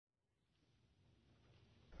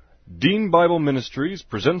Dean Bible Ministries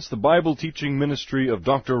presents the Bible teaching ministry of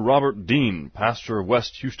Dr. Robert Dean, pastor of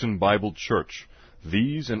West Houston Bible Church.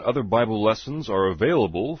 These and other Bible lessons are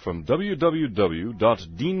available from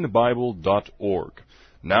www.deanbible.org.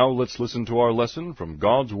 Now let's listen to our lesson from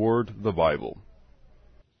God's Word, the Bible.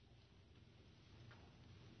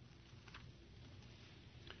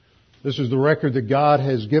 This is the record that God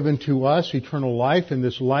has given to us, eternal life, and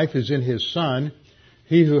this life is in His Son.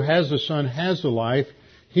 He who has the Son has the life.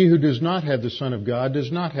 He who does not have the Son of God does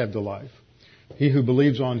not have the life. He who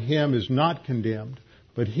believes on Him is not condemned,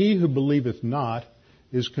 but he who believeth not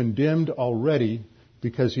is condemned already,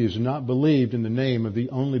 because he has not believed in the name of the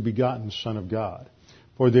only begotten Son of God.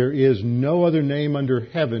 For there is no other name under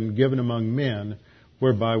heaven given among men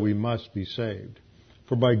whereby we must be saved.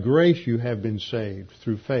 For by grace you have been saved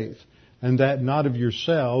through faith, and that not of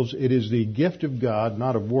yourselves, it is the gift of God,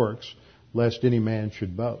 not of works, lest any man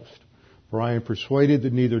should boast. For I am persuaded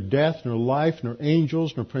that neither death, nor life, nor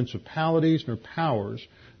angels, nor principalities, nor powers,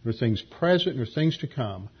 nor things present, nor things to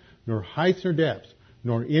come, nor height, nor depth,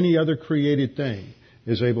 nor any other created thing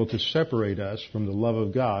is able to separate us from the love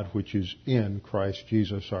of God which is in Christ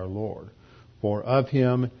Jesus our Lord. For of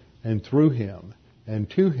Him, and through Him, and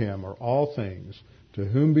to Him are all things, to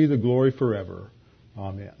whom be the glory forever.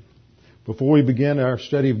 Amen. Before we begin our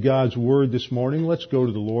study of God's Word this morning, let's go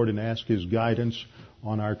to the Lord and ask His guidance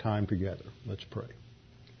on our time together. Let's pray.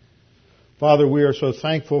 Father, we are so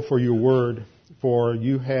thankful for your Word, for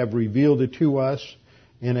you have revealed it to us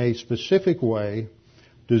in a specific way,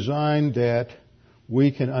 designed that we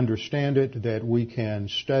can understand it, that we can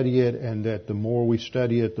study it, and that the more we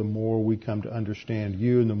study it, the more we come to understand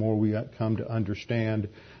you, and the more we come to understand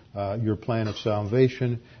your plan of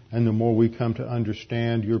salvation, and the more we come to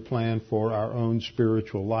understand your plan for our own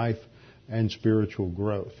spiritual life and spiritual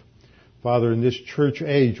growth. Father, in this church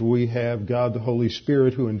age, we have God the Holy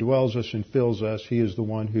Spirit who indwells us and fills us. He is the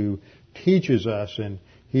one who teaches us, and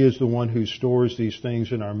He is the one who stores these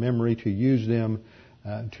things in our memory to use them,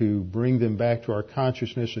 to bring them back to our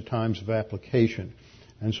consciousness at times of application.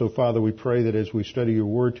 And so, Father, we pray that as we study your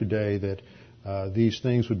Word today, that these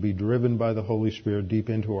things would be driven by the Holy Spirit deep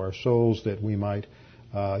into our souls, that we might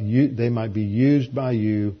they might be used by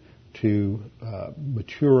you to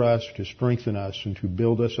mature us, to strengthen us, and to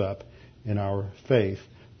build us up in our faith,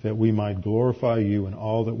 that we might glorify you in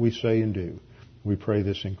all that we say and do. We pray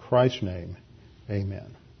this in Christ's name.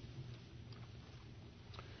 Amen.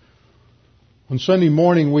 On Sunday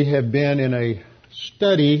morning, we have been in a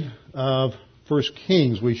study of 1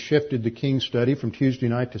 Kings. We shifted the King study from Tuesday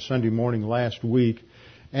night to Sunday morning last week.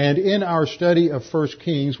 And in our study of 1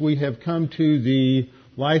 Kings, we have come to the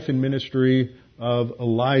life and ministry of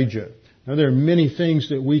Elijah. Now, there are many things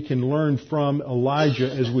that we can learn from Elijah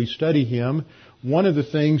as we study him. One of the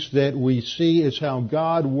things that we see is how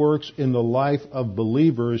God works in the life of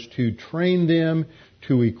believers to train them,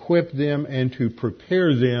 to equip them, and to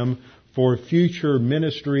prepare them for future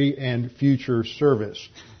ministry and future service.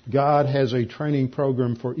 God has a training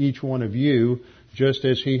program for each one of you, just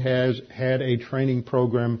as He has had a training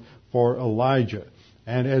program for Elijah.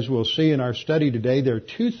 And as we'll see in our study today, there are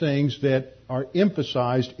two things that are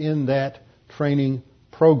emphasized in that training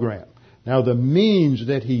program. Now, the means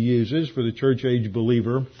that He uses for the church age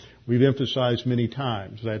believer, we've emphasized many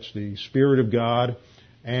times. That's the Spirit of God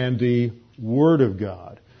and the Word of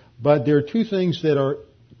God. But there are two things that are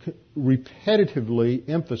repetitively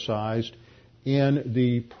emphasized in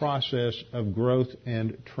the process of growth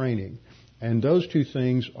and training. And those two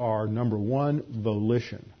things are, number one,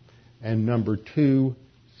 volition, and number two,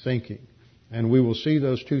 thinking. And we will see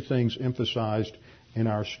those two things emphasized in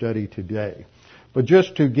our study today. But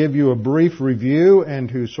just to give you a brief review and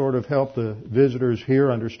to sort of help the visitors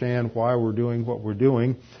here understand why we're doing what we're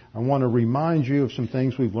doing, I want to remind you of some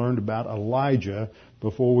things we've learned about Elijah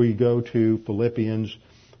before we go to Philippians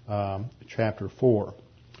chapter 4.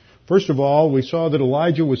 First of all, we saw that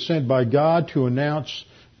Elijah was sent by God to announce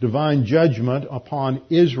divine judgment upon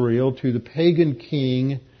Israel to the pagan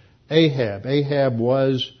king Ahab. Ahab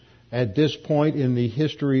was, at this point in the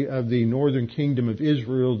history of the northern kingdom of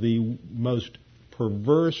Israel, the most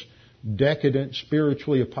perverse, decadent,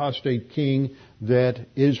 spiritually apostate king that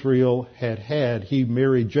Israel had had. He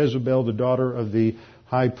married Jezebel, the daughter of the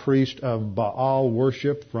high priest of Baal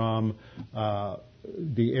worship from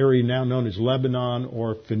the area now known as Lebanon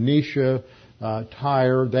or Phoenicia,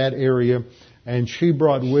 Tyre, that area. And she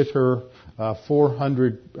brought with her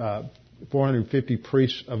 450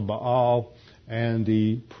 priests of Baal and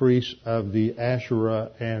the priests of the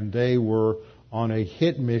Asherah, and they were on a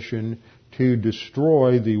hit mission to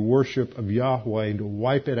destroy the worship of Yahweh and to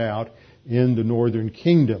wipe it out in the northern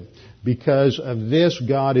kingdom. Because of this,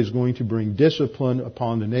 God is going to bring discipline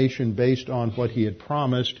upon the nation based on what He had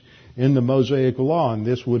promised in the Mosaic Law. And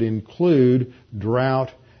this would include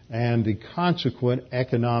drought and the consequent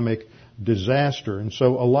economic disaster. And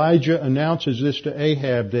so Elijah announces this to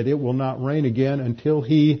Ahab, that it will not rain again until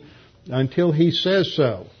he says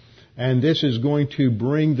so. And this is going to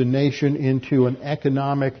bring the nation into an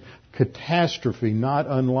economic catastrophe, not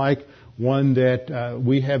unlike one that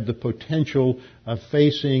we have the potential of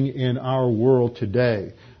facing in our world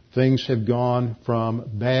today. Things have gone from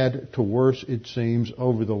bad to worse, it seems,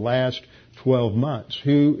 over the last 12 months.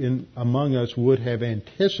 Who among us would have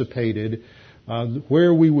anticipated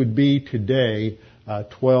where we would be today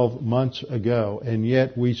 12 months ago? And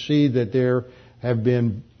yet we see that there have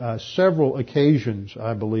been several occasions,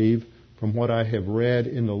 I believe, from what I have read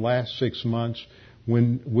in the last 6 months,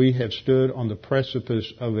 when we have stood on the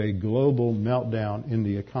precipice of a global meltdown in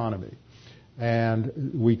the economy.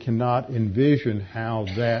 And we cannot envision how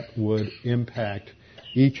that would impact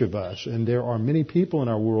each of us. And there are many people in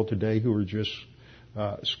our world today who are just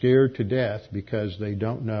scared to death because they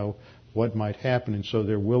don't know what might happen. And so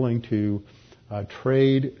they're willing to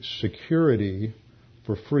trade security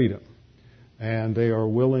for freedom. And they are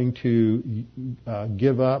willing to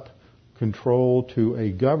give up control to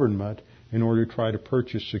a government in order to try to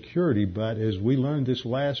purchase security. But as we learned this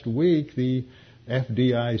last week, the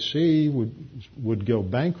FDIC would go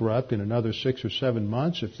bankrupt in another 6 or 7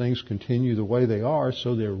 months if things continue the way they are,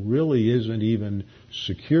 so there really isn't even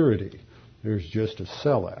security. There's just a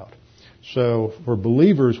sellout. So for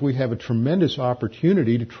believers, we have a tremendous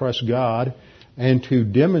opportunity to trust God and to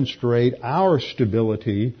demonstrate our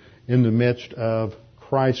stability in the midst of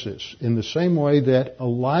crisis, in the same way that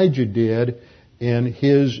Elijah did in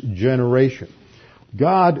his generation.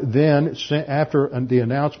 God then, after the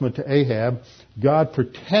announcement to Ahab, God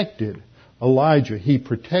protected Elijah. He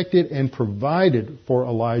protected and provided for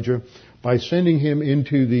Elijah by sending him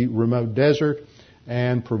into the remote desert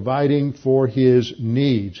and providing for his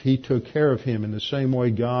needs. He took care of him in the same way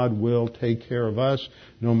God will take care of us,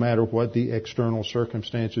 no matter what the external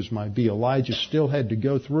circumstances might be. Elijah still had to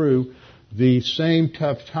go through the same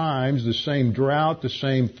tough times, the same drought, the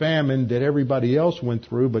same famine that everybody else went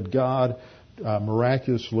through, but God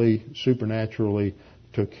miraculously, supernaturally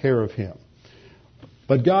took care of him.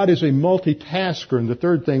 But God is a multitasker, and the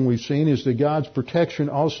third thing we've seen is that God's protection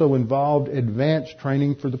also involved advanced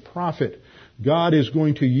training for the prophet. God is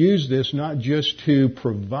going to use this not just to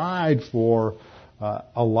provide for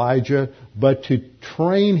Elijah, but to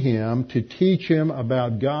train him, to teach him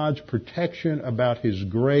about God's protection, about His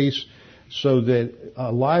grace, so that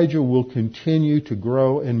Elijah will continue to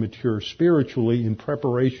grow and mature spiritually in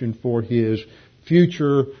preparation for his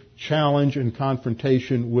future challenge and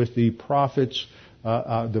confrontation with the prophets,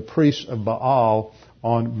 the priests of Baal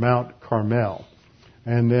on Mount Carmel.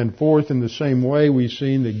 And then fourth, in the same way, we've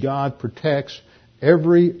seen that God protects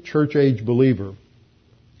every church-age believer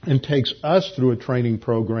and takes us through a training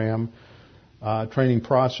program, training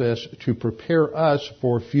process to prepare us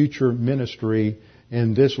for future ministry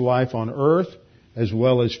in this life on earth, as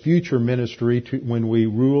well as future ministry when we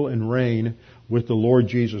rule and reign with the Lord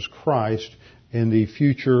Jesus Christ in the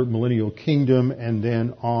future millennial kingdom and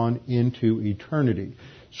then on into eternity.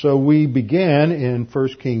 So we began in 1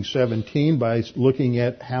 Kings 17 by looking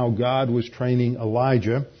at how God was training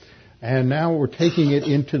Elijah, and now we're taking it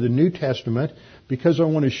into the New Testament because I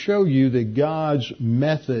want to show you that God's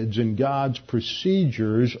methods and God's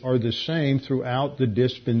procedures are the same throughout the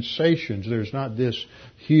dispensations. There's not this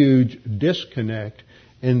huge disconnect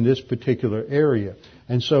in this particular area.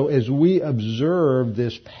 And so as we observe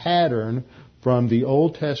this pattern from the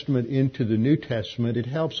Old Testament into the New Testament, it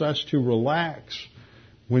helps us to relax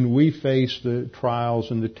when we face the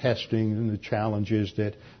trials and the testing and the challenges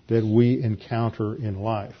that we encounter in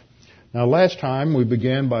life. Now, last time we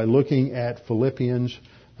began by looking at Philippians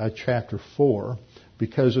chapter 4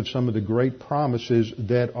 because of some of the great promises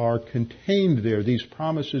that are contained there. These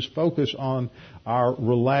promises focus on our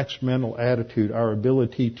relaxed mental attitude, our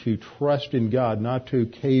ability to trust in God, not to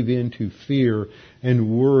cave into fear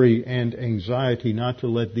and worry and anxiety, not to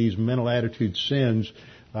let these mental attitude sins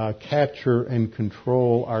capture and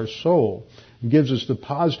control our soul. It gives us the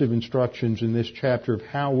positive instructions in this chapter of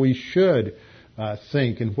how we should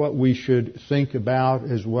think and what we should think about,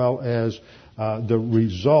 as well as the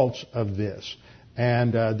results of this.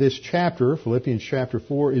 And this chapter, Philippians chapter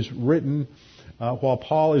 4, is written while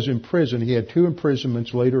Paul is in prison. He had 2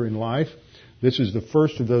 imprisonments later in life. This is the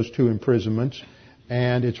first of those 2 imprisonments.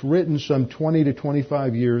 And it's written some 20 to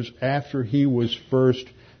 25 years after he was first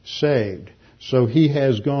saved. So he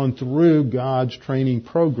has gone through God's training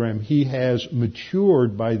program. He has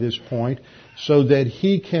matured by this point so that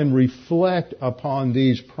he can reflect upon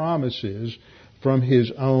these promises from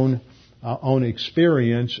his own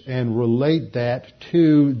experience and relate that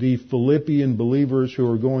to the Philippian believers who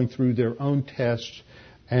are going through their own tests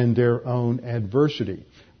and their own adversity.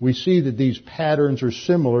 We see that these patterns are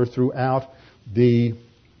similar throughout the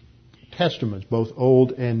Testaments, both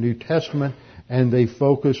Old and New Testament, and they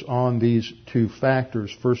focus on these two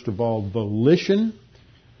factors. First of all, volition.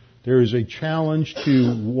 There is a challenge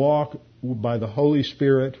to walk by the Holy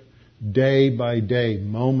Spirit day by day,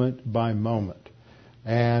 moment by moment.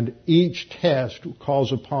 And each test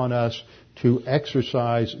calls upon us to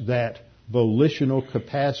exercise that volitional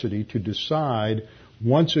capacity to decide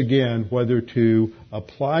once again whether to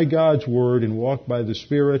apply God's Word and walk by the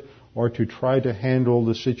Spirit or to try to handle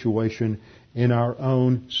the situation in our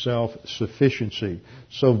own self-sufficiency.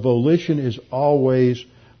 So volition is always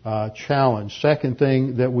challenged. Second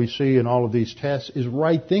thing that we see in all of these tests is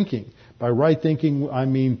right thinking. By right thinking, I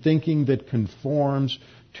mean thinking that conforms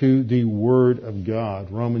to the Word of God.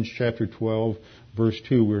 Romans chapter 12, verse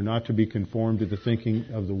 2, we're not to be conformed to the thinking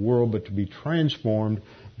of the world, but to be transformed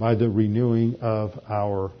by the renewing of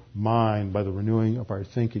our mind, by the renewing of our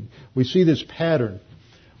thinking. We see this pattern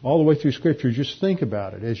all the way through Scripture. Just think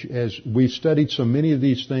about it. As we've studied so many of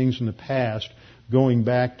these things in the past, going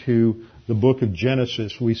back to the book of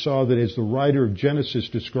Genesis, we saw that as the writer of Genesis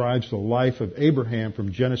describes the life of Abraham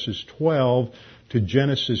from Genesis 12 to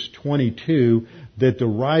Genesis 22, that the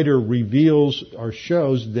writer reveals or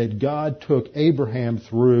shows that God took Abraham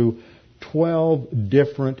through 12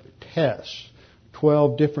 different tests.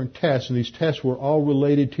 12 different tests, and these tests were all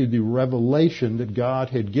related to the revelation that God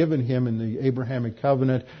had given him in the Abrahamic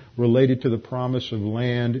covenant related to the promise of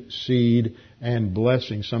land, seed, and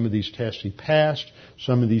blessing. Some of these tests he passed,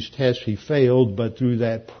 some of these tests he failed, but through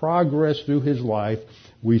that progress through his life,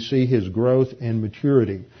 we see his growth and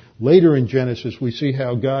maturity. Later in Genesis, we see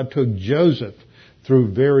how God took Joseph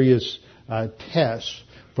through various tests,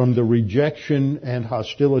 from the rejection and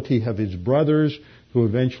hostility of his brothers, who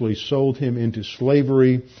eventually sold him into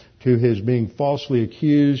slavery, to his being falsely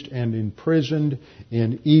accused and imprisoned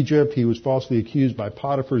in Egypt. He was falsely accused by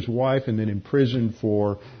Potiphar's wife and then imprisoned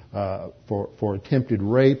for attempted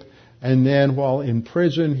rape. And then while in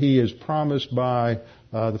prison, he is promised by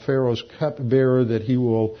the Pharaoh's cupbearer that he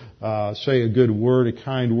will say a good word, a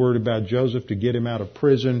kind word about Joseph to get him out of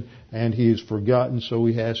prison, and he is forgotten, so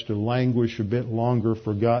he has to languish a bit longer,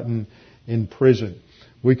 forgotten in prison.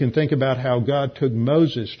 We can think about how God took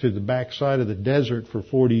Moses to the backside of the desert for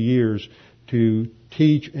 40 years to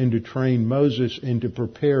teach and to train Moses and to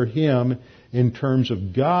prepare him in terms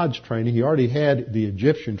of God's training. He already had the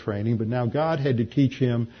Egyptian training, but now God had to teach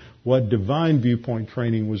him what divine viewpoint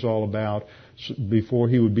training was all about before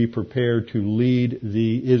he would be prepared to lead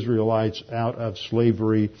the Israelites out of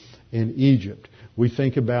slavery in Egypt. We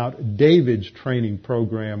think about David's training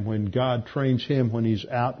program when God trains him when he's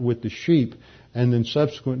out with the sheep, and then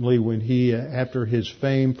subsequently when he, after his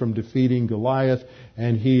fame from defeating Goliath,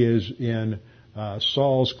 and he is in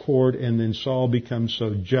Saul's court, and then Saul becomes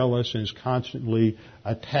so jealous and is constantly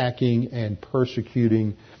attacking and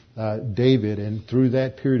persecuting David. And through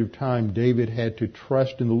that period of time, David had to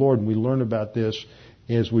trust in the Lord, and we learn about this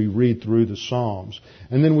as we read through the Psalms.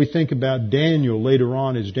 And then we think about Daniel later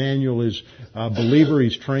on, as Daniel is a believer.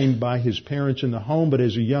 He's trained by his parents in the home, but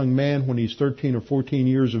as a young man, when he's 13 or 14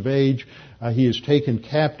 years of age, he is taken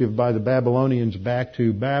captive by the Babylonians back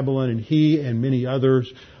to Babylon, and he and many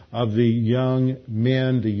others of the young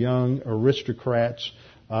men, the young aristocrats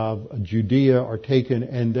of Judea are taken,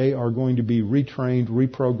 and they are going to be retrained,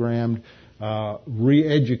 reprogrammed,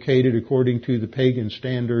 re-educated according to the pagan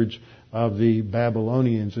standards of the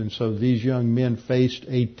Babylonians. And so these young men faced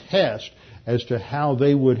a test as to how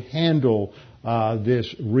they would handle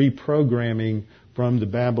this reprogramming from the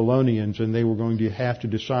Babylonians, and they were going to have to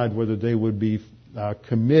decide whether they would be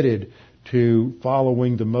committed to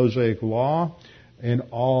following the Mosaic Law in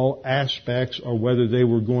all aspects, or whether they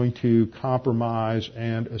were going to compromise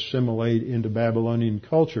and assimilate into Babylonian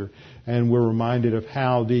culture. And we're reminded of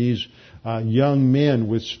how these young men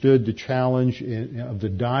withstood the challenge of the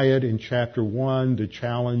diet in chapter 1, the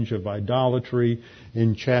challenge of idolatry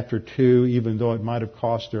in chapter 2, even though it might have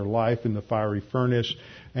cost their life in the fiery furnace.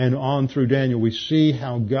 And on through Daniel, we see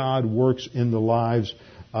how God works in the lives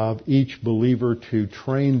of each believer to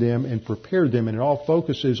train them and prepare them. And it all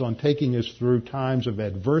focuses on taking us through times of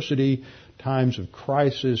adversity, times of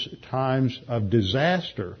crisis, times of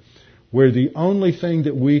disaster, where the only thing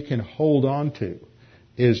that we can hold on to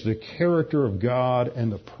is the character of God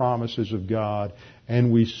and the promises of God.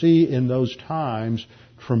 And we see in those times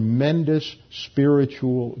tremendous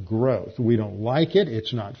spiritual growth. We don't like it.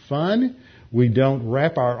 It's not fun. We don't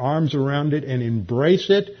wrap our arms around it and embrace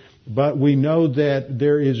it. But we know that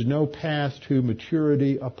there is no path to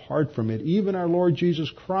maturity apart from it. Even our Lord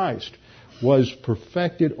Jesus Christ was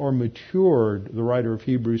perfected or matured, the writer of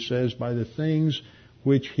Hebrews says, by the things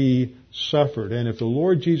which He suffered. And if the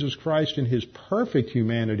Lord Jesus Christ in His perfect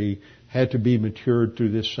humanity had to be matured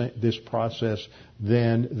through this process,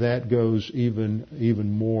 then that goes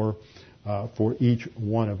even more for each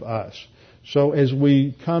one of us. So as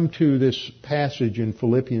we come to this passage in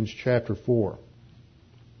Philippians chapter 4,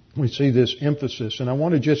 we see this emphasis, and I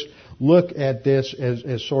want to just look at this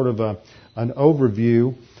as sort of an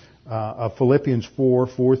overview of Philippians 4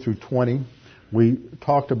 through 20. We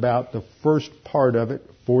talked about the first part of it,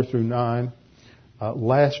 4 through 9,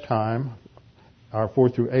 last time, or 4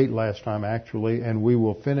 through 8 last time actually, and we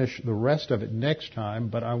will finish the rest of it next time.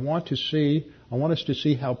 But I want us to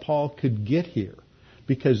see how Paul could get here,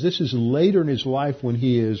 because this is later in his life when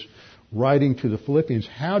he is writing to the Philippians.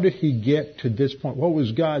 How did he get to this point? What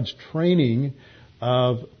was God's training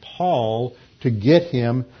of Paul to get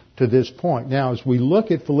him to this point? Now, as we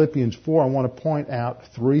look at Philippians 4, I want to point out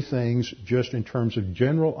three things just in terms of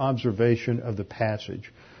general observation of the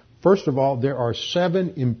passage. First of all, there are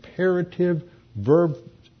 7 imperative verbs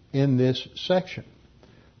in this section.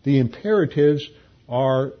 The imperatives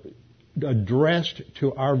are addressed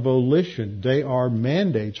to our volition. They are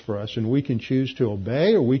mandates for us, and we can choose to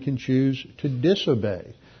obey or we can choose to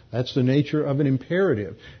disobey. That's the nature of an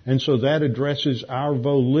imperative. And so that addresses our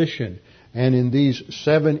volition. And in these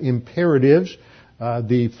 7 imperatives,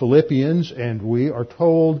 the Philippians and we are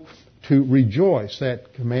told to rejoice.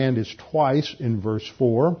 That command is twice in verse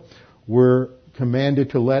 4. We're commanded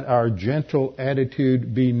to let our gentle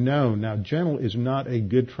attitude be known. Now, gentle is not a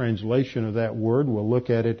good translation of that word. We'll look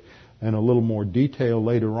at it in a little more detail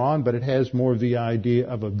later on, but it has more of the idea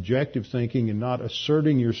of objective thinking and not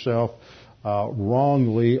asserting yourself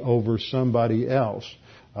wrongly over somebody else.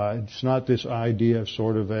 It's not this idea of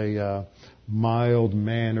sort of a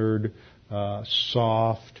mild-mannered,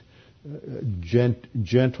 soft,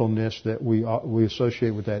 gentleness that we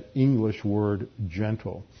associate with that English word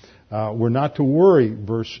gentle. We're not to worry,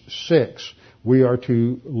 verse 6. We are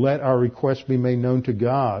to let our requests be made known to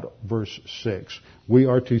God, verse 6. We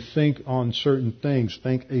are to think on certain things,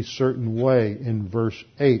 think a certain way, in verse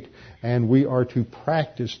 8. And we are to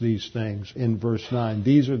practice these things, in verse 9.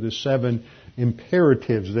 These are the 7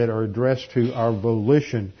 imperatives that are addressed to our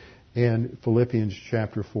volition in Philippians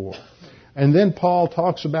chapter 4. And then Paul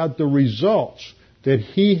talks about the results that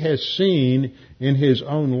he has seen in his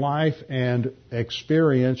own life and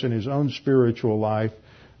experience in his own spiritual life,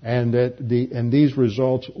 and these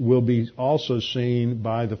results will be also seen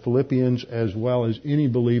by the Philippians as well as any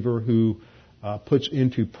believer who puts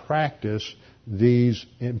into practice these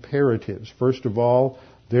imperatives. First of all,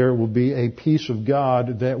 there will be a peace of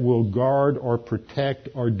God that will guard or protect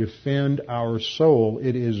or defend our soul.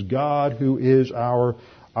 It is God who is our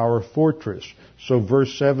fortress. So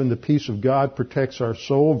verse 7, the peace of God protects our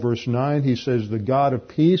soul. Verse 9, he says the God of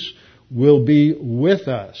peace will be with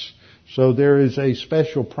us. So there is a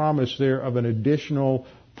special promise there of an additional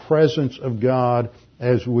presence of God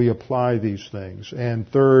as we apply these things. And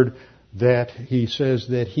third, that he says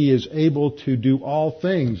that he is able to do all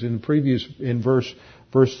things. In verse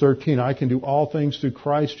 13, I can do all things through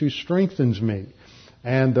Christ who strengthens me.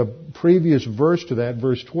 And the previous verse to that,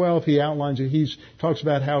 verse 12, he outlines it. He talks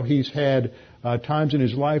about how he's had times in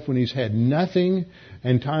his life when he's had nothing,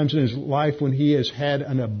 and times in his life when he has had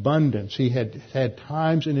an abundance. He had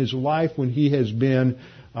times in his life when he has been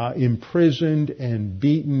imprisoned and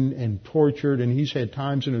beaten and tortured, and he's had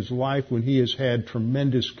times in his life when he has had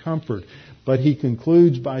tremendous comfort. But he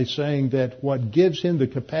concludes by saying that what gives him the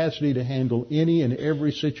capacity to handle any and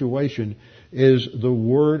every situation is the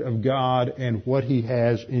Word of God and what he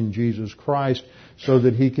has in Jesus Christ, so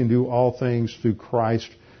that he can do all things through Christ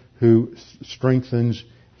who strengthens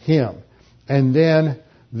him. And then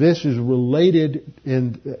this is related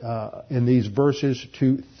in these verses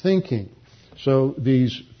to thinking. So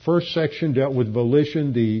these first section dealt with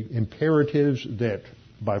volition, the imperatives that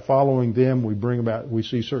by following them we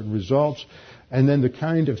see certain results, and then the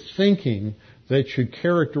kind of thinking that should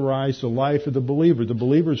characterize the life of the believer. The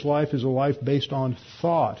believer's life is a life based on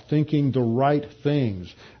thought, thinking the right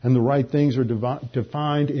things. And the right things are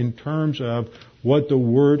defined in terms of what the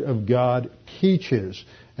Word of God teaches.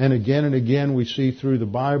 And again we see through the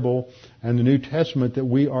Bible and the New Testament that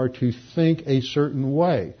we are to think a certain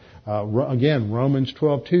way. Again, Romans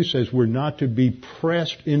 12:2 says we're not to be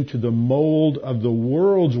pressed into the mold of the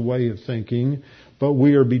world's way of thinking, but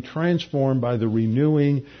we are to be transformed by the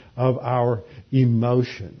renewing of our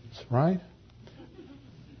emotions. Right?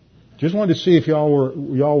 Just wanted to see if y'all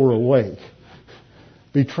were awake.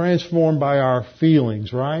 Be transformed by our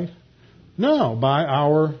feelings, right? No, by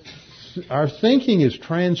our thinking is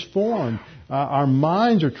transformed. Our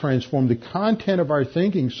minds are transformed. The content of our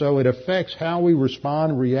thinking, so it affects how we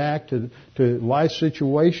respond, react to life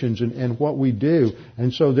situations and what we do.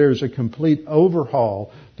 And so there's a complete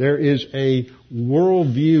overhaul. There is a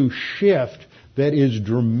worldview shift that is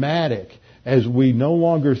dramatic as we no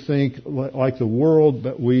longer think like the world,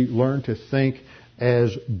 but we learn to think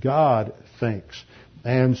as God thinks.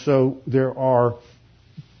 And so there are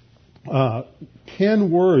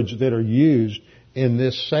 10 words that are used in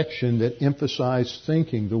this section that emphasize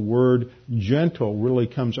thinking. The word gentle really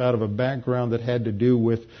comes out of a background that had to do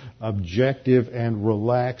with objective and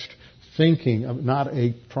relaxed thinking, not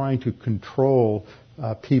trying to control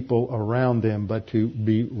people around them, but to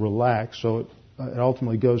be relaxed. So it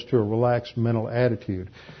ultimately goes to a relaxed mental attitude.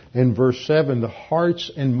 In verse 7, the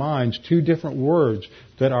hearts and minds, two different words,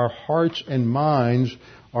 that our hearts and minds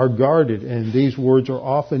are guarded. And these words are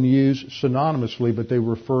often used synonymously, but they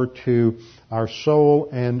refer to our soul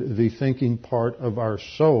and the thinking part of our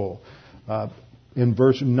soul. In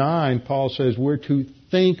verse 9, Paul says we're to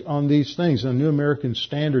think on these things. The New American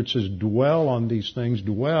Standard says dwell on these things.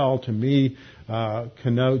 Dwell, to me,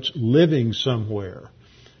 connotes living somewhere,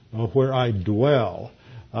 where I dwell.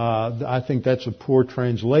 I think that's a poor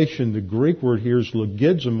translation. The Greek word here is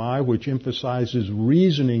logizomai, which emphasizes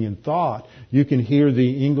reasoning and thought. You can hear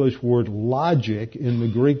the English word logic in the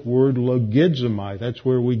Greek word logizomai. That's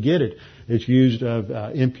where we get it. It's used of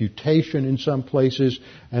imputation in some places,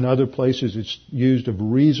 and other places it's used of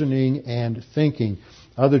reasoning and thinking.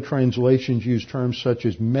 Other translations use terms such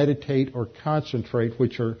as meditate or concentrate,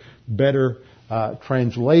 which are better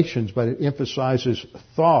translations, but it emphasizes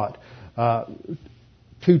thought.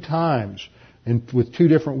 2 times, and with 2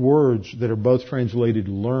 different words that are both translated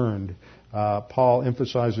learned, Paul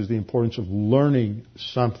emphasizes the importance of learning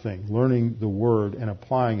something, learning the word and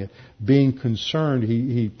applying it. Being concerned,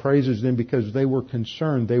 he praises them because they were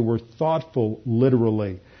concerned. They were thoughtful,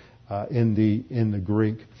 literally, in the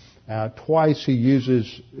Greek. Twice he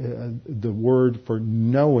uses the word for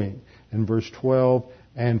knowing in verse 12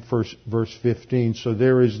 and verse 15. So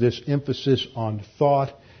there is this emphasis on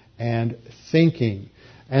thought and thinking.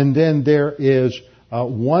 And then there is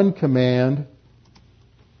one command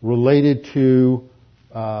related to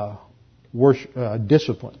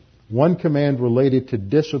discipline. One command related to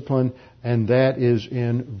discipline, and that is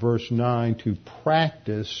in verse 9, to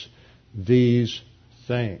practice these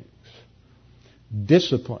things.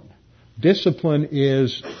 Discipline. Discipline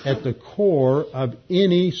is at the core of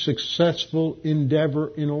any successful endeavor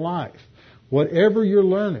in life. Whatever you're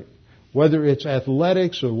learning, whether it's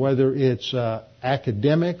athletics or whether it's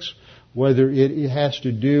academics, whether it has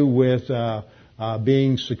to do with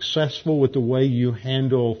being successful with the way you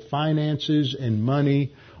handle finances and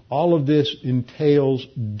money, all of this entails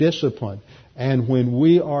discipline. And when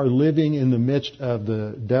we are living in the midst of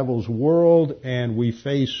the devil's world and we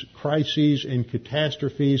face crises and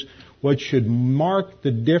catastrophes, what should mark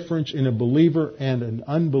the difference in a believer and an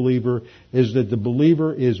unbeliever is that the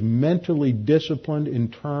believer is mentally disciplined in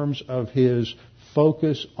terms of his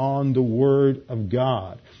focus on the Word of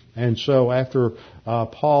God. And so after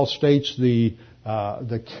Paul states the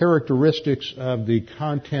characteristics of the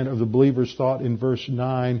content of the believer's thought in verse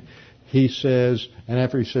 9, he says, and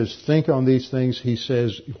after he says, think on these things, he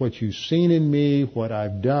says, what you've seen in me, what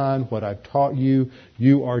I've done, what I've taught you,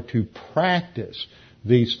 you are to practice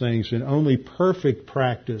these things. And only perfect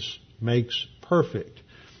practice makes perfect.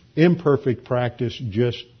 Imperfect practice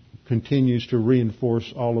just continues to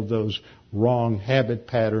reinforce all of those wrong habit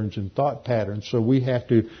patterns and thought patterns. So we have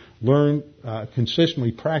to learn,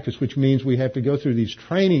 consistently practice, which means we have to go through these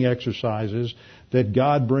training exercises that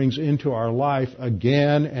God brings into our life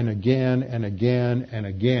again and again and again and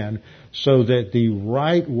again, so that the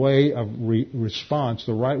right way of response,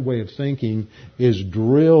 the right way of thinking is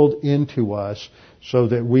drilled into us so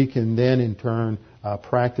that we can then in turn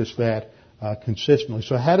practice that consistently.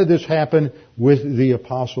 So how did this happen with the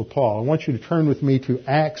Apostle Paul? I want you to turn with me to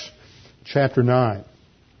Acts chapter 9.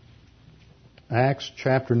 Acts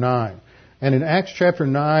chapter 9. And in Acts chapter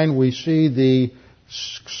 9 we see the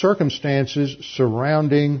circumstances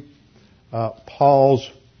surrounding Paul's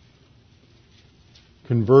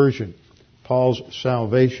conversion, Paul's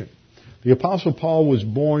salvation. The Apostle Paul was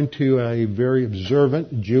born to a very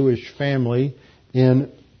observant Jewish family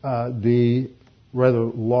in the rather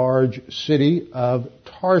large city of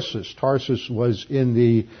Tarsus. Tarsus was in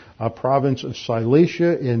the province of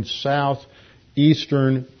Cilicia in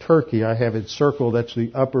southeastern Turkey. I have it circled. That's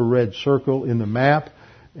the upper red circle in the map.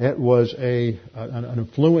 It was an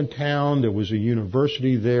affluent town. There was a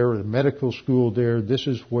university there, a medical school there. This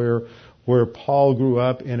is where Paul grew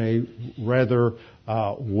up, in a rather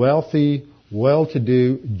wealthy,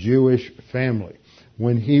 well-to-do Jewish family.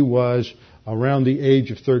 When he was around the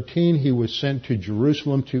age of 13, he was sent to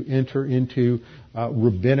Jerusalem to enter into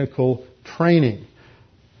rabbinical training.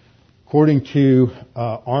 According to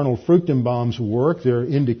Arnold Fruchtenbaum's work, there are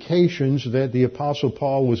indications that the Apostle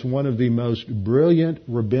Paul was one of the most brilliant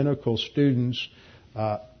rabbinical students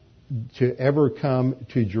to ever come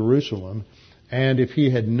to Jerusalem. And if he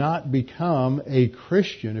had not become a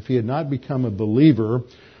Christian, if he had not become a believer,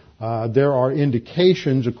 there are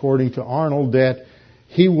indications, according to Arnold, that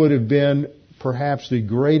he would have been perhaps the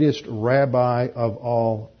greatest rabbi of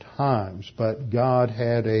all times. But God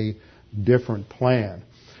had a different plan.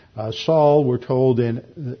 Saul, we're told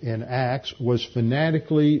in Acts, was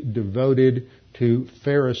fanatically devoted to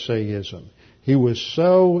Pharisaism. He was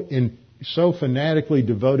so fanatically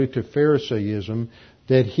devoted to Pharisaism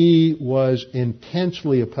that he was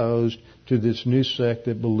intensely opposed to this new sect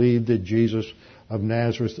that believed that Jesus of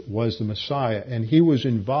Nazareth was the Messiah. And he was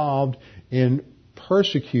involved in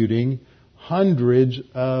persecuting hundreds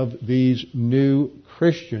of these new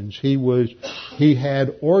Christians. He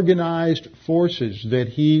had organized forces that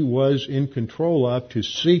he was in control of to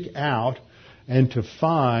seek out and to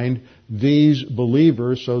find these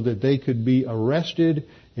believers so that they could be arrested,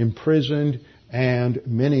 imprisoned, and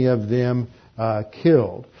many of them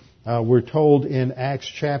killed. We're told in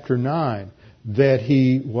Acts chapter 9 that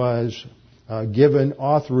he was given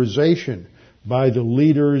authorization by the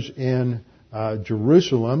leaders in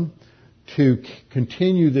Jerusalem to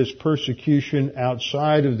continue this persecution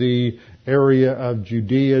outside of the area of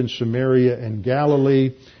Judea and Samaria and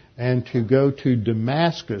Galilee, and to go to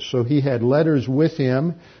Damascus. So he had letters with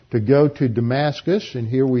him to go to Damascus, and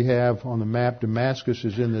here we have on the map, Damascus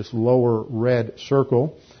is in this lower red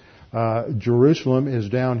circle. Jerusalem is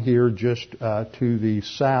down here just to the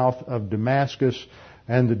south of Damascus,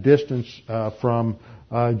 and the distance from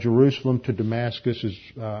Jerusalem to Damascus is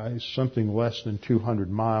something less than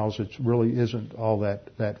 200 miles. It really isn't all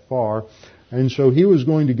that far. And so he was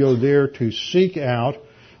going to go there to seek out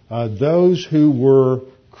those who were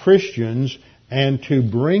Christians and to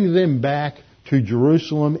bring them back to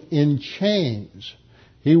Jerusalem in chains.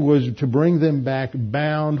 He was to bring them back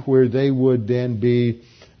bound, where they would then be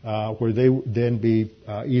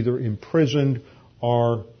either imprisoned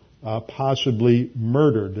or possibly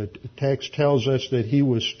murdered. The text tells us that he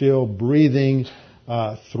was still breathing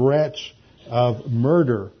threats of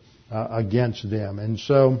murder against them. And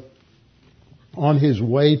so, on his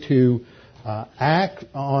way to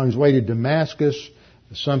Damascus,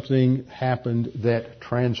 something happened that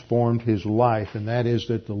transformed his life, and that is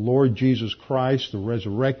that the Lord Jesus Christ, the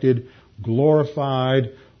resurrected,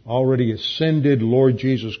 glorified, already ascended Lord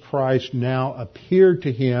Jesus Christ, now appeared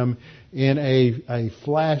to him in a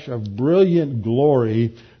flash of brilliant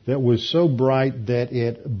glory that was so bright that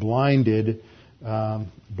it blinded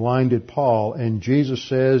Paul. And Jesus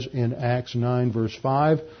says in Acts 9 verse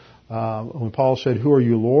 5, when Paul said, "Who are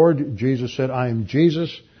you, Lord?" Jesus said, "I am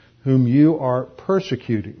Jesus whom you are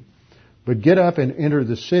persecuting. But get up and enter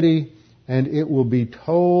the city, and it will be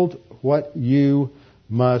told what you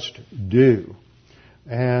must do."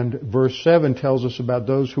 And verse 7 tells us about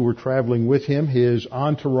those who were traveling with him, his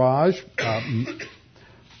entourage,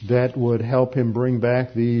 that would help him bring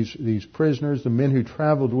back these prisoners. The men who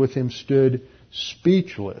traveled with him stood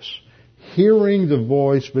speechless, hearing the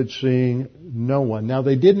voice but seeing no one. Now,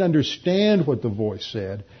 they didn't understand what the voice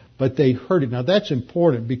said, but they heard it. Now, that's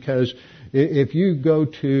important, because if you go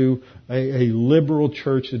to a liberal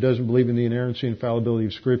church that doesn't believe in the inerrancy and infallibility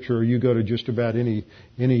of Scripture, or you go to just about any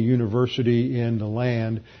university in the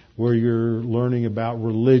land where you're learning about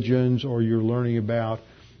religions, or you're learning about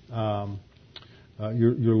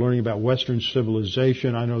you're learning about Western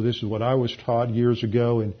civilization. I know this is what I was taught years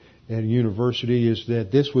ago in university, is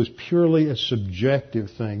that this was purely a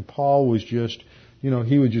subjective thing. Paul was just,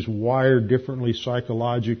 he was just wired differently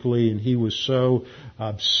psychologically, and he was so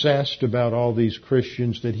obsessed about all these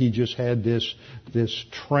Christians that he just had this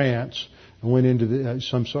trance and went into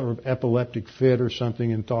some sort of epileptic fit or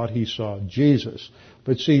something and thought he saw Jesus.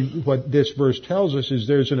 But see, what this verse tells us is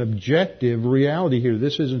there's an objective reality here.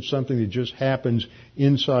 This isn't something that just happens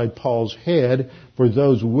inside Paul's head, for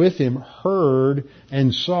those with him heard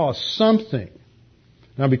and saw something.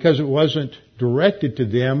 Now, because it wasn't directed to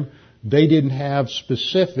them, They didn't have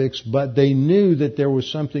specifics, but they knew that there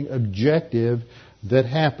was something objective that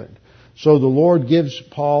happened. So the Lord gives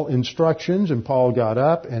Paul instructions, and Paul got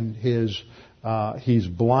up, and he's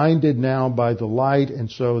blinded now by the light, and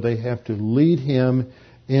so they have to lead him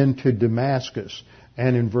into Damascus.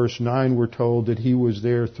 And in verse 9 we're told that he was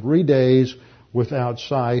there 3 days without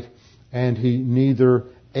sight, and he neither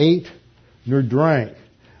ate nor drank.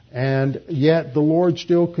 And yet the Lord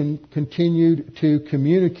still continued to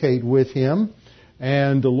communicate with him,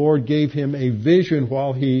 and the Lord gave him a vision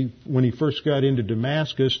when he first got into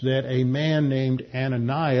Damascus, that a man named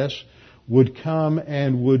Ananias would come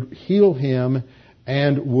and would heal him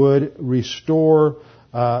and would restore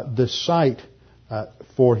the sight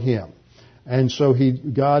for him. And so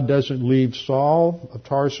God doesn't leave Saul of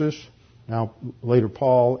Tarsus, now later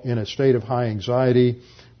Paul, in a state of high anxiety,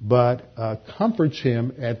 but comforts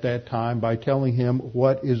him at that time by telling him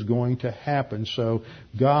what is going to happen. So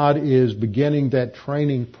God is beginning that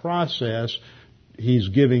training process. He's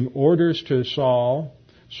giving orders to Saul.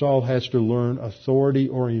 Saul has to learn authority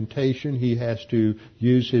orientation. He has to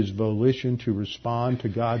use his volition to respond to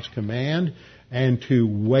God's command and to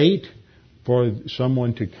wait for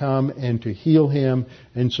someone to come and to heal him.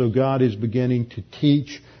 And so God is beginning to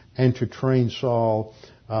teach and to train Saul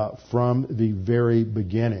from the very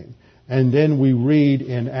beginning. And then we read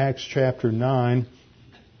in Acts chapter 9,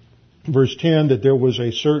 verse 10, that there was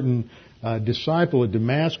a certain disciple at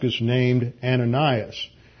Damascus named Ananias.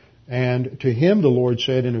 And to him the Lord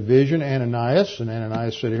said in a vision, Ananias. And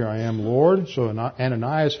Ananias said, "Here I am, Lord." So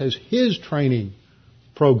Ananias has his training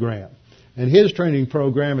program. And his training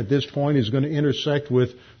program at this point is going to intersect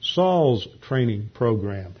with Saul's training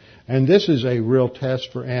program. And this is a real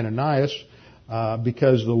test for Ananias,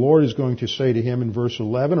 because the Lord is going to say to him in verse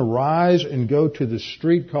 11, "Arise and go to the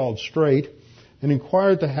street called Straight, and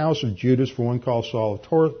inquire at the house of Judas for one called Saul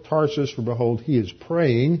of Tarsus, for behold, he is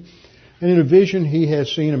praying. And in a vision he has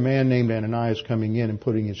seen a man named Ananias coming in and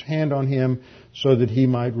putting his hand on him so that he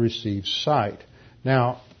might receive sight."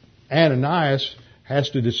 Now, Ananias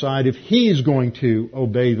has to decide if he's going to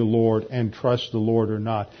obey the Lord and trust the Lord or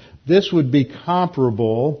not. This would be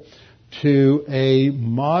comparable to a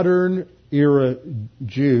modern era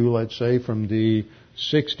Jew, let's say from the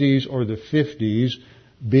 60s or the 50s,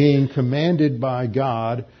 being commanded by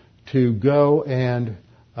God to go and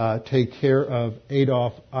take care of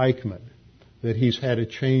Adolf Eichmann, that he's had a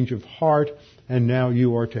change of heart and now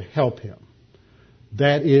you are to help him.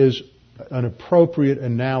 That is an appropriate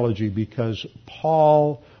analogy because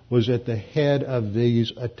Paul was at the head of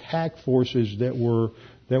these attack forces that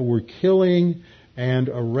were killing and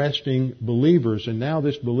arresting believers. And now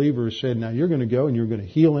this believer said, now you're going to go and you're going to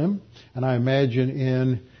heal him. And I imagine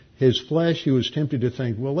in his flesh he was tempted to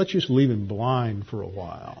think, well, let's just leave him blind for a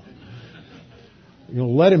while.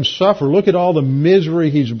 Let him suffer. Look at all the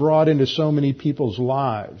misery he's brought into so many people's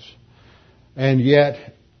lives. And yet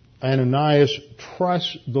Ananias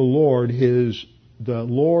trusts the Lord. The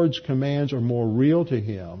Lord's commands are more real to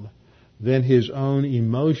him than his own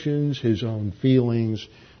emotions, his own feelings,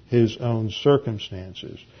 his own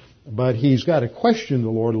circumstances. But he's got to question the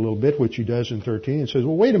Lord a little bit, which he does in 13, and says,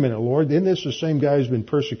 well, wait a minute, Lord, isn't this the same guy who's been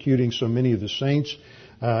persecuting so many of the saints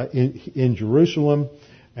in Jerusalem?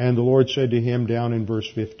 And the Lord said to him down in verse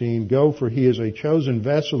 15, "Go, for he is a chosen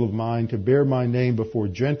vessel of mine to bear my name before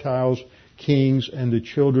Gentiles, kings, and the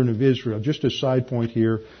children of Israel." Just a side point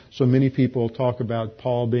here. So many people talk about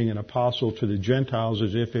Paul being an apostle to the Gentiles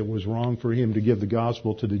as if it was wrong for him to give the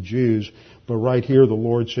gospel to the Jews. But right here the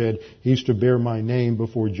Lord said, he's to bear my name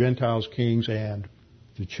before Gentiles, kings, and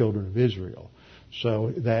the children of Israel.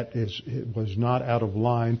 So it was not out of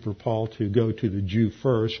line for Paul to go to the Jew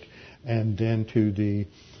first and then to the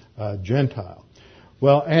Gentile.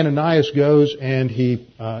 Well, Ananias goes and he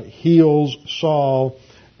heals Saul.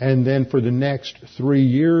 And then for the next 3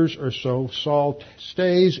 years or so, Saul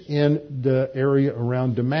stays in the area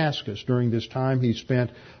around Damascus. During this time, he spent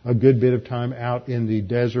a good bit of time out in the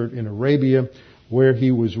desert in Arabia, where he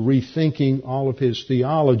was rethinking all of his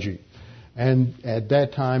theology. And at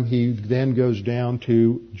that time, he then goes down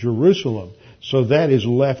to Jerusalem. So that is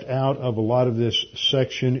left out of a lot of this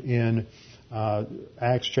section in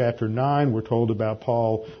Acts chapter 9. We're told about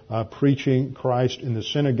Paul preaching Christ in the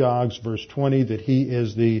synagogues, verse 20, that he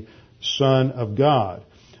is the Son of God,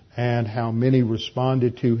 and how many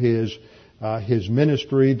responded to his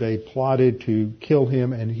ministry. They plotted to kill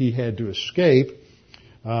him, and he had to escape.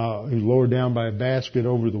 He was lowered down by a basket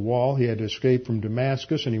over the wall. He had to escape from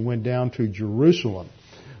Damascus, and he went down to Jerusalem.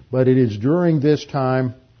 But it is during this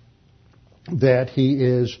time that he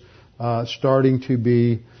is starting to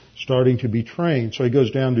be starting to be trained. So he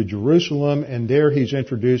goes down to Jerusalem, and there he's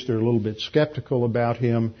introduced. They're a little bit skeptical about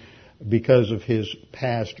him because of his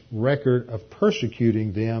past record of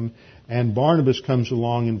persecuting them. And Barnabas comes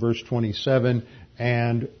along in verse 27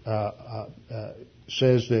 and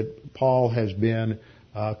says that Paul has been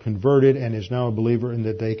converted and is now a believer and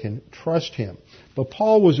that they can trust him. But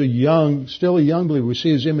Paul was still a young believer. We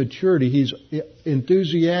see his immaturity. He's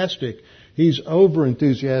enthusiastic. He's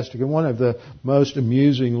over-enthusiastic. And one of the most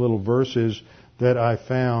amusing little verses that I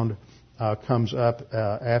found comes up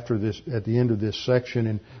after this, at the end of this section.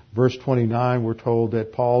 In verse 29, we're told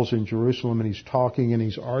that Paul's in Jerusalem and he's talking and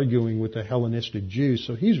he's arguing with the Hellenistic Jews.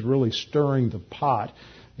 So he's really stirring the pot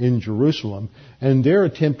in Jerusalem. And they're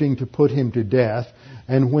attempting to put him to death.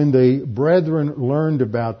 And when the brethren learned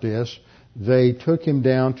about this, they took him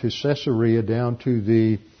down to Caesarea, down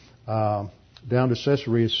to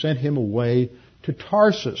Caesarea, sent him away to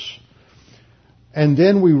Tarsus. And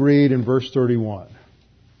then we read in verse 31,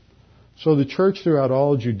 so the church throughout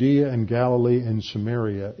all Judea and Galilee and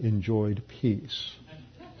Samaria enjoyed peace.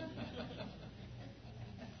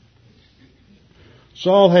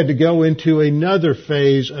 Saul had to go into another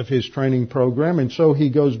phase of his training program, and so he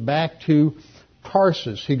goes back to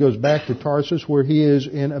Tarsus. He goes back to Tarsus where he is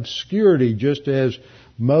in obscurity, just as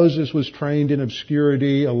Moses was trained in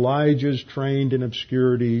obscurity, Elijah's trained in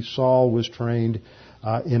obscurity, Saul was trained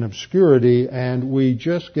in obscurity, and we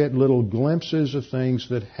just get little glimpses of things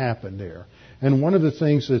that happen there. And one of the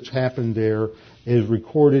things that's happened there is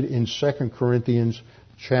recorded in 2 Corinthians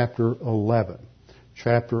chapter 11.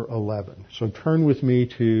 Chapter 11. So turn with me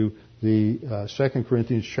to the 2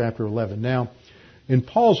 Corinthians chapter 11. Now, in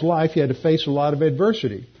Paul's life, he had to face a lot of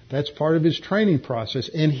adversity. That's part of his training process.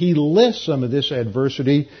 And he lists some of this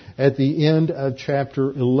adversity at the end of chapter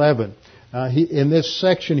 11. In this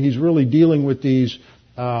section, he's really dealing with these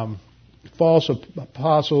false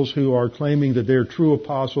apostles who are claiming that they're true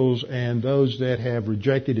apostles and those that have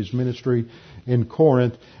rejected his ministry in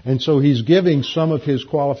Corinth. And so he's giving some of his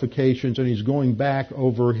qualifications, and he's going back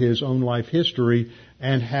over his own life history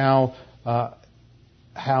and how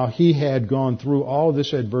he had gone through all of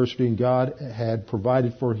this adversity and God had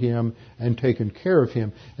provided for him and taken care of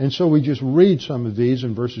him. And so we just read some of these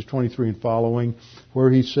in verses 23 and following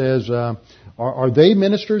where he says, are they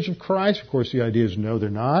ministers of Christ? Of course, the idea is no, they're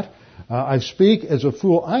not. I speak as a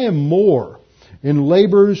fool. I am more in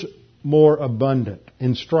labors more abundant,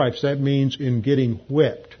 in stripes. That means in getting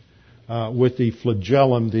whipped with the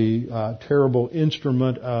flagellum, the terrible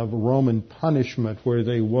instrument of Roman punishment where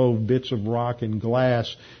they wove bits of rock and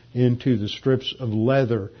glass into the strips of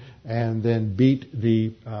leather and then beat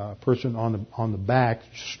the person on the back,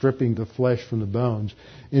 stripping the flesh from the bones.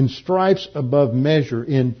 In stripes above measure,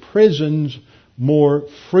 in prisons more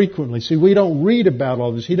frequently. See, we don't read about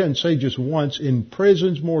all this. He doesn't say just once. In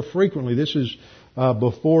prisons more frequently. This is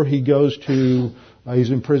before he goes to, he's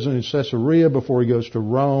in prison in Caesarea, before he goes to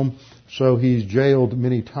Rome. So he's jailed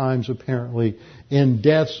many times apparently. In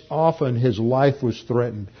deaths often his life was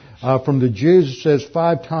threatened. From the Jews it says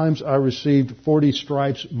 5 times I received 40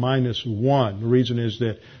 stripes minus 1. The reason is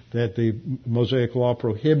that the Mosaic law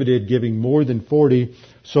prohibited giving more than 40.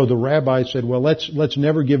 So the rabbi said, well, let's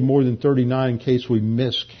never give more than 39 in case we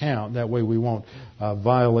miscount. That way we won't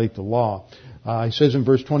violate the law. He says in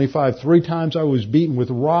verse 25, 3 times I was beaten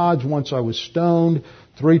with rods, once I was stoned,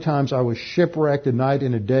 3 times I was shipwrecked, a night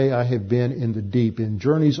and a day I have been in the deep, in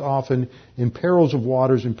journeys often, in perils of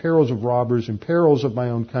waters, in perils of robbers, in perils of my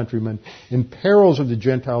own countrymen, in perils of the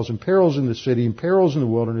Gentiles, in perils in the city, in perils in the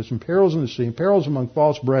wilderness, in perils in the sea, in perils among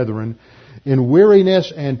false brethren, in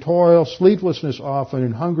weariness and toil, sleeplessness often,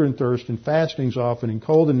 in hunger and thirst, in fastings often, in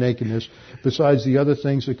cold and nakedness, besides the other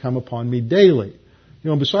things that come upon me daily.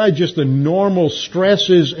 Besides just the normal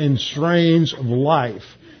stresses and strains of life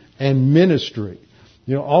and ministry,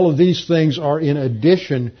 all of these things are in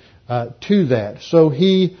addition to that. So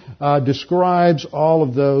he describes all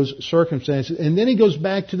of those circumstances. And then he goes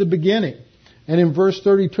back to the beginning. And in verse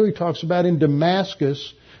 32, he talks about in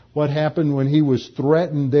Damascus what happened when he was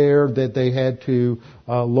threatened there, that they had to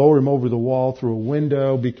lower him over the wall through a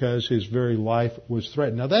window because his very life was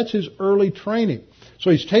threatened. Now that's his early training. So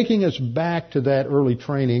he's taking us back to that early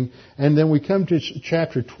training. And then we come to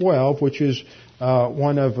chapter 12, which is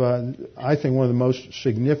one of the most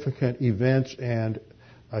significant events and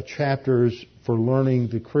chapters for learning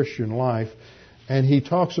the Christian life. And he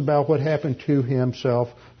talks about what happened to himself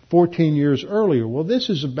 14 years earlier. Well, this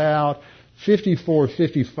is about 54,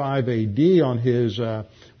 55 AD on his,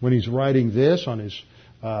 when he's writing this, on his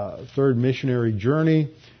third missionary journey.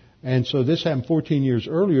 And so this happened 14 years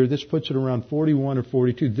earlier. This puts it around 41 or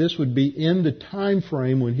 42. This would be in the time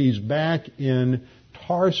frame when he's back in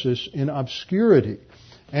Tarsus in obscurity.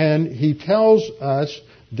 And he tells us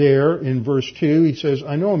there in verse 2, he says,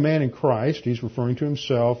 I know a man in Christ, he's referring to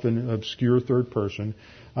himself in an obscure third person.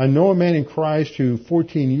 I know a man in Christ who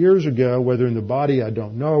 14 years ago, whether in the body I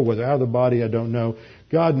don't know, whether out of the body I don't know,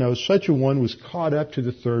 God knows, such a one was caught up to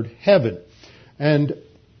the third heaven. And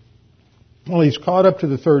well, he's caught up to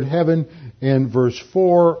the third heaven in verse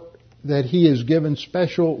 4 that he is given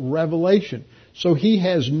special revelation. So he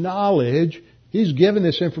has knowledge. He's given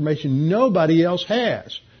this information nobody else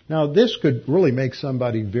has. Now, this could really make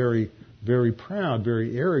somebody very, very proud,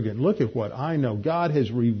 very arrogant. Look at what I know. God has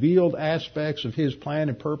revealed aspects of His plan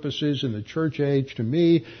and purposes in the church age to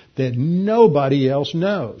me that nobody else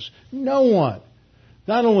knows. No one.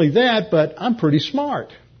 Not only that, but I'm pretty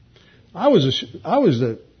smart. I was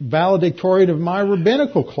the valedictorian of my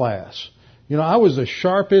rabbinical class. You know, I was the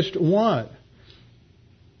sharpest one.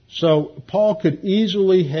 So Paul could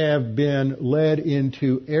easily have been led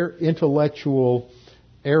into intellectual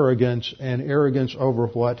arrogance and arrogance over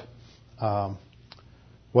what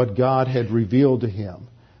God had revealed to him.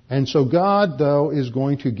 And so God, though, is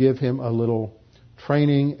going to give him a little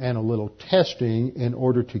training and a little testing in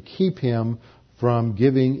order to keep him from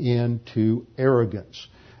giving in to arrogance.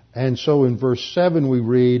 And so in verse 7 we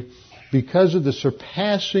read, because of the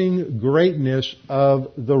surpassing greatness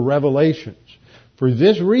of the revelations. For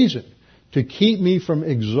this reason, to keep me from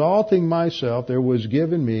exalting myself, there was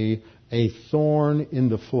given me a thorn in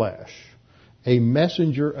the flesh, a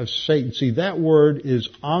messenger of Satan. See, that word is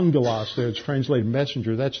angelos there. It's translated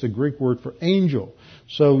messenger. That's the Greek word for angel.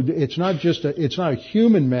 So it's not a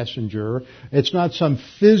human messenger. It's not some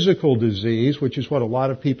physical disease, which is what a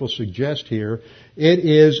lot of people suggest here. It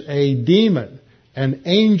is a demon, an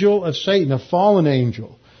angel of Satan, a fallen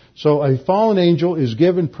angel. So a fallen angel is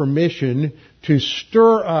given permission to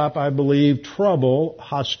stir up, I believe, trouble,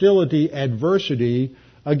 hostility, adversity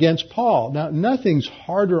against Paul. Now, nothing's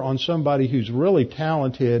harder on somebody who's really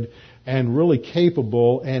talented and really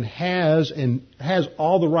capable and has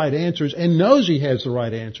all the right answers and knows he has the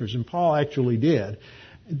right answers, and Paul actually did,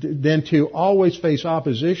 than to always face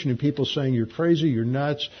opposition and people saying you're crazy, you're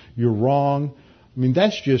nuts, you're wrong. I mean,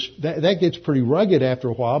 that gets pretty rugged after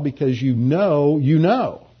a while because you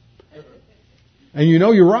know. And you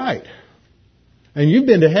know you're right. And you've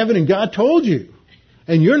been to heaven and God told you.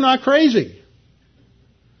 And you're not crazy.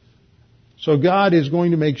 So God is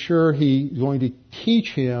going to make sure He's going to teach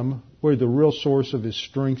him where the real source of his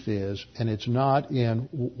strength is, and it's not in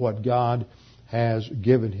what God has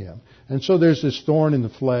given him. And so there's this thorn in the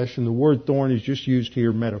flesh, and the word thorn is just used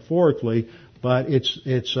here metaphorically, but it's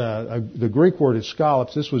the Greek word is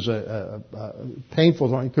scallops. This was a painful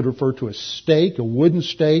thorn. It could refer to a stake, a wooden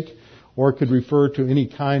stake, or it could refer to any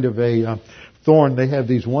kind of a thorn. They have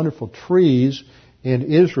these wonderful trees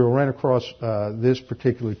in Israel. Ran across this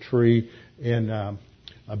particular tree in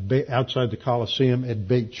outside the Colosseum at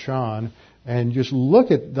Beit Shan, and just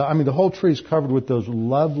look at the whole tree is covered with those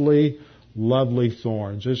lovely, lovely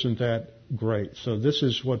thorns. Isn't that great? So this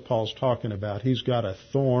is what Paul's talking about. He's got a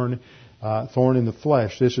thorn in the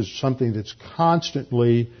flesh. This is something that's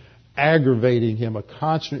constantly aggravating him, a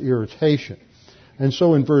constant irritation. And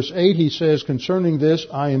so in verse 8 he says, concerning this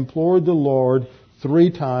I implored the Lord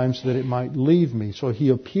 3 times that it might leave me. So he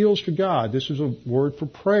appeals to God. This is a word for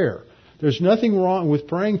prayer. There's nothing wrong with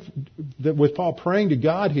with Paul praying to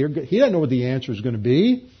God here. He doesn't know what the answer is going to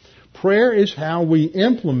be. Prayer is how we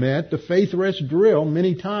implement the faith rest drill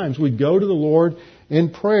many times. We go to the Lord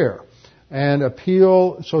in prayer and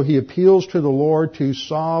appeal. So he appeals to the Lord to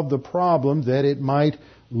solve the problem that it might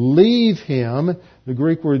leave him. The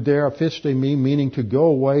Greek word there, aphistemi, meaning to go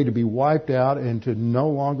away, to be wiped out, and to no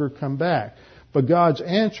longer come back. But God's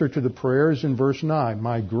answer to the prayer is in verse 9.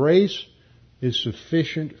 My grace is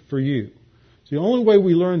sufficient for you. The only way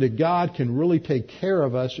we learn that God can really take care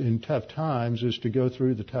of us in tough times is to go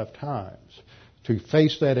through the tough times, to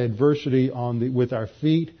face that adversity with our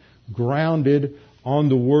feet grounded on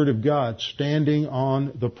the Word of God, standing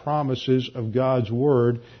on the promises of God's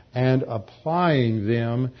Word and applying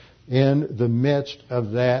them in the midst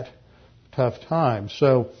of that tough time.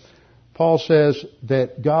 So Paul says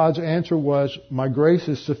that God's answer was, my grace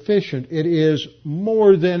is sufficient. It is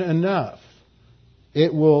more than enough.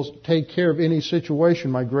 It will take care of any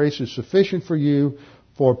situation. My grace is sufficient for you,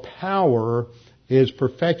 for power is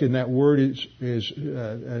perfected. And that word is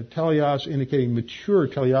teleos, indicating mature,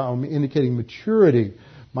 teleos, indicating maturity.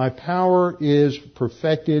 My power is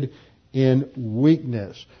perfected in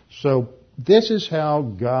weakness. So this is how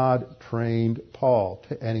God trained Paul,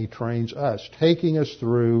 and He trains us, taking us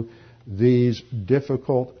through these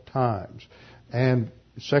difficult times. And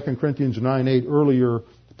 2 Corinthians 9:8 earlier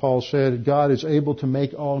Paul said, God is able to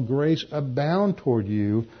make all grace abound toward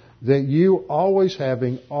you, that you, always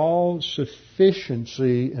having all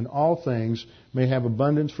sufficiency in all things, may have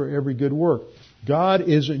abundance for every good work. God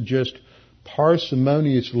isn't just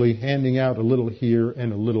parsimoniously handing out a little here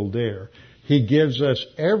and a little there. He gives us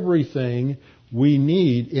everything we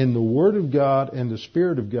need in the Word of God and the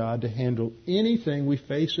Spirit of God to handle anything we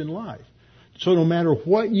face in life. So no matter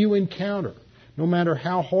what you encounter, no matter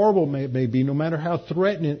how horrible it may be, no matter how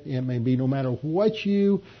threatening it may be, no matter what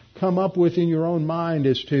you come up with in your own mind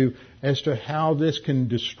as to how this can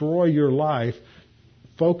destroy your life,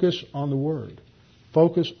 focus on the Word.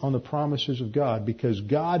 Focus on the promises of God, because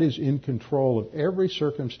God is in control of every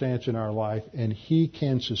circumstance in our life, and He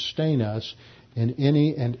can sustain us in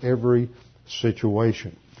any and every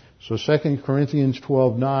situation. So 2 Corinthians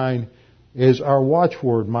 12:9 is our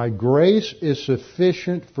watchword. My grace is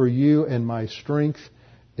sufficient for you, and my strength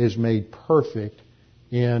is made perfect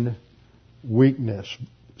in weakness.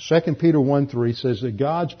 2 Peter 1:3 says that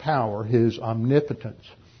God's power, His omnipotence,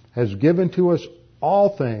 has given to us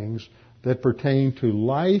all things that pertain to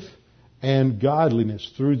life and godliness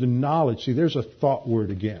through the knowledge. See, there's a thought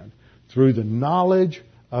word again. Through the knowledge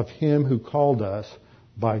of Him who called us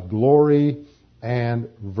by glory and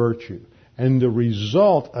virtue. And the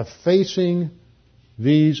result of facing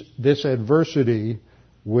this adversity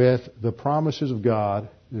with the promises of God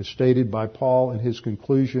is stated by Paul in his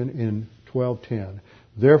conclusion in 12:10.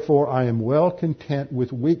 Therefore I am well content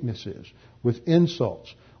with weaknesses, with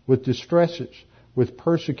insults, with distresses, with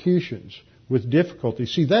persecutions, with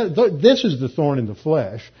difficulties. See, this is the thorn in the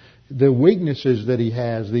flesh. The weaknesses that he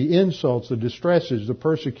has, the insults, the distresses, the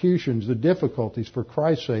persecutions, the difficulties for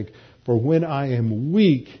Christ's sake. For when I am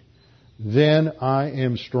weak, then I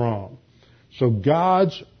am strong. So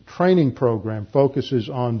God's training program focuses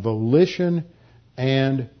on volition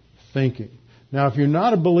and thinking. Now, if you're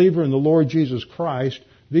not a believer in the Lord Jesus Christ,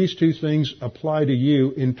 these two things apply to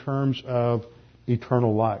you in terms of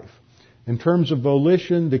eternal life. In terms of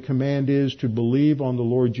volition, the command is to believe on the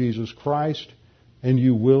Lord Jesus Christ, and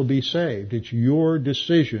you will be saved. It's your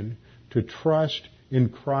decision to trust in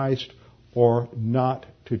Christ or not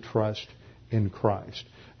to trust in Christ.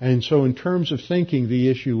 And so in terms of thinking, the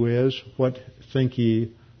issue is, what think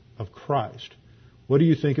ye of Christ? What do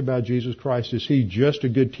you think about Jesus Christ? Is He just a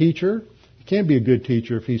good teacher? He can't be a good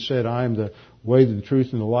teacher if He said, I am the way, the truth,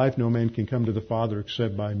 and the life. No man can come to the Father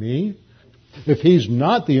except by me. If He's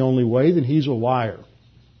not the only way, then He's a liar.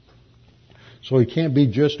 So He can't be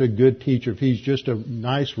just a good teacher. If He's just a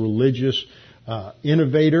nice religious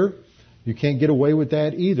innovator, you can't get away with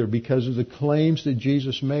that either, because of the claims that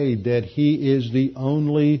Jesus made that He is the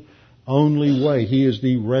only way. He is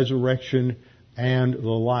the resurrection and the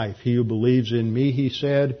life. He who believes in me, He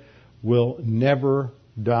said, will never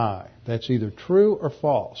die. That's either true or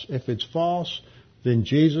false. If it's false, then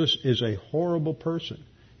Jesus is a horrible person.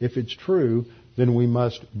 If it's true, then we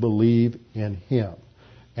must believe in Him.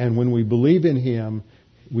 And when we believe in Him,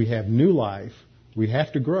 we have new life. We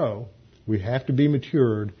have to grow. We have to be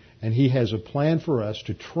matured. And He has a plan for us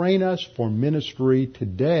to train us for ministry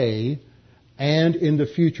today and in the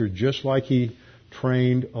future, just like He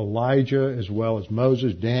trained Elijah as well as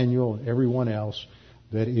Moses, Daniel, and everyone else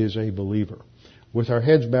that is a believer. With our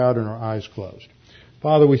heads bowed and our eyes closed.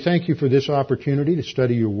 Father, we thank You for this opportunity to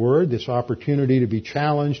study Your Word, this opportunity to be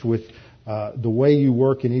challenged with the way You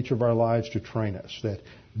work in each of our lives to train us, that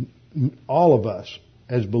all of us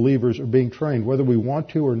as believers are being trained, whether we want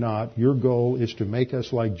to or not. Your goal is to make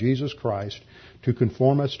us like Jesus Christ, to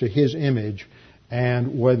conform us to His image,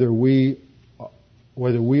 and whether we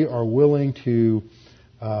are willing to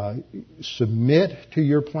submit to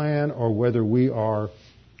Your plan or whether we are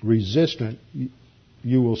resistant,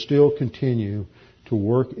 You will still continue to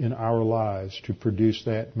work in our lives to produce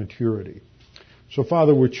that maturity. So,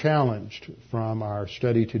 Father, we're challenged from our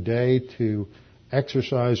study today to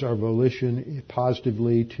exercise our volition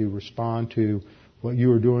positively, to respond to what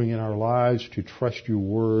You are doing in our lives, to trust Your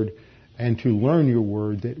Word, and to learn Your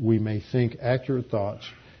Word that we may think accurate thoughts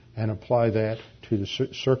and apply that to the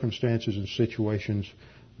circumstances and situations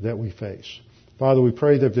that we face. Father, we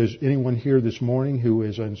pray that if there's anyone here this morning who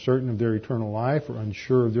is uncertain of their eternal life or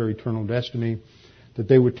unsure of their eternal destiny, that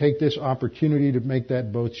they would take this opportunity to make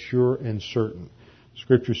that both sure and certain.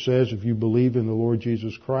 Scripture says, if you believe in the Lord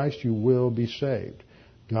Jesus Christ, you will be saved.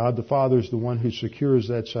 God the Father is the one who secures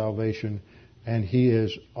that salvation, and He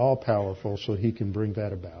is all-powerful, so He can bring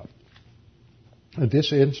that about. At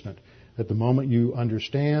this instant, at the moment you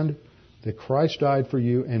understand that Christ died for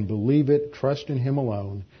you and believe it, trust in Him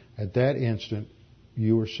alone, at that instant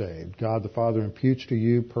you are saved. God the Father imputes to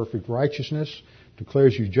you perfect righteousness,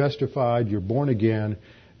 declares you justified, you're born again,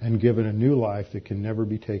 and given a new life that can never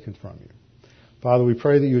be taken from you. Father, we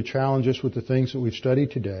pray that you would challenge us with the things that we've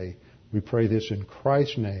studied today. We pray this in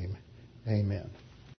Christ's name. Amen.